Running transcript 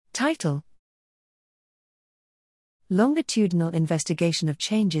Title: Longitudinal investigation of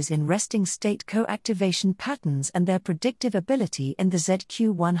changes in resting state co-activation patterns and their predictive ability in the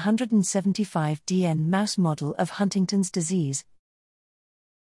zQ175 mouse model of Huntington's disease.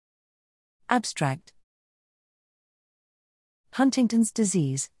 Abstract: Huntington's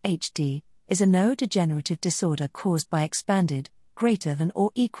disease, HD, is a neurodegenerative disorder caused by expanded, greater than or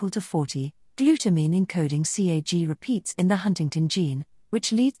equal to 40, glutamine encoding CAG repeats in the Huntington gene,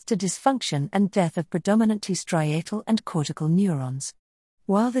 which leads to dysfunction and death of predominantly striatal and cortical neurons.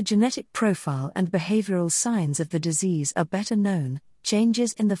 While the genetic profile and behavioral signs of the disease are better known,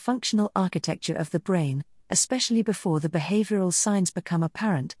 changes in the functional architecture of the brain, especially before the behavioral signs become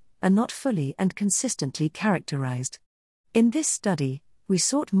apparent, are not fully and consistently characterized. In this study, we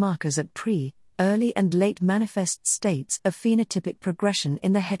sought markers at pre, early and late manifest states of phenotypic progression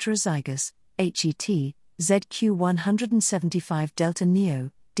in the heterozygous, HET, zQ175 delta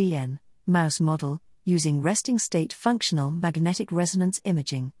neo, DN, mouse model, using resting state functional magnetic resonance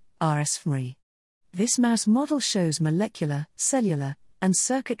imaging, RSFMRI. This mouse model shows molecular, cellular, and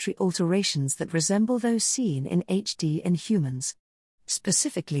circuitry alterations that resemble those seen in HD in humans.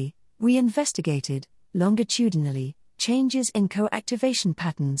 Specifically, we investigated, longitudinally, changes in co-activation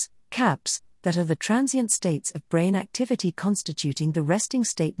patterns, CAPs, that are the transient states of brain activity constituting the resting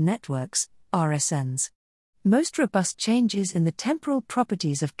state networks, RSNs. Most robust changes in the temporal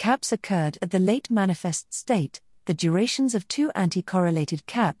properties of CAPs occurred at the late manifest state, the durations of two anti-correlated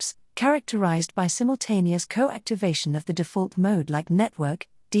CAPs, characterized by simultaneous co-activation of the default mode-like network,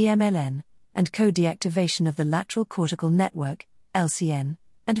 DMLN, and co-deactivation of the lateral cortical network, LCN,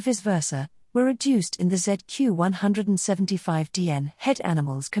 and vice versa, were reduced in the zQ175DN het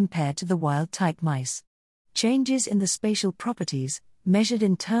animals compared to the wild-type mice. Changes in the spatial properties, measured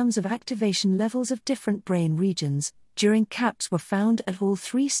in terms of activation levels of different brain regions, during CAPs were found at all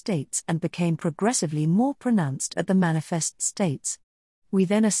three states and became progressively more pronounced at the manifest states. We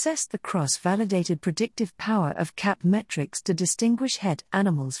then assessed the cross-validated predictive power of CAP metrics to distinguish het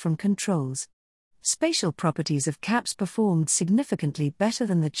animals from controls. Spatial properties of CAPs performed significantly better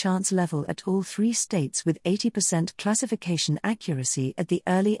than the chance level at all three states with 80% classification accuracy at the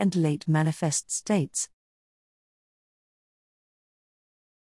early and late manifest states.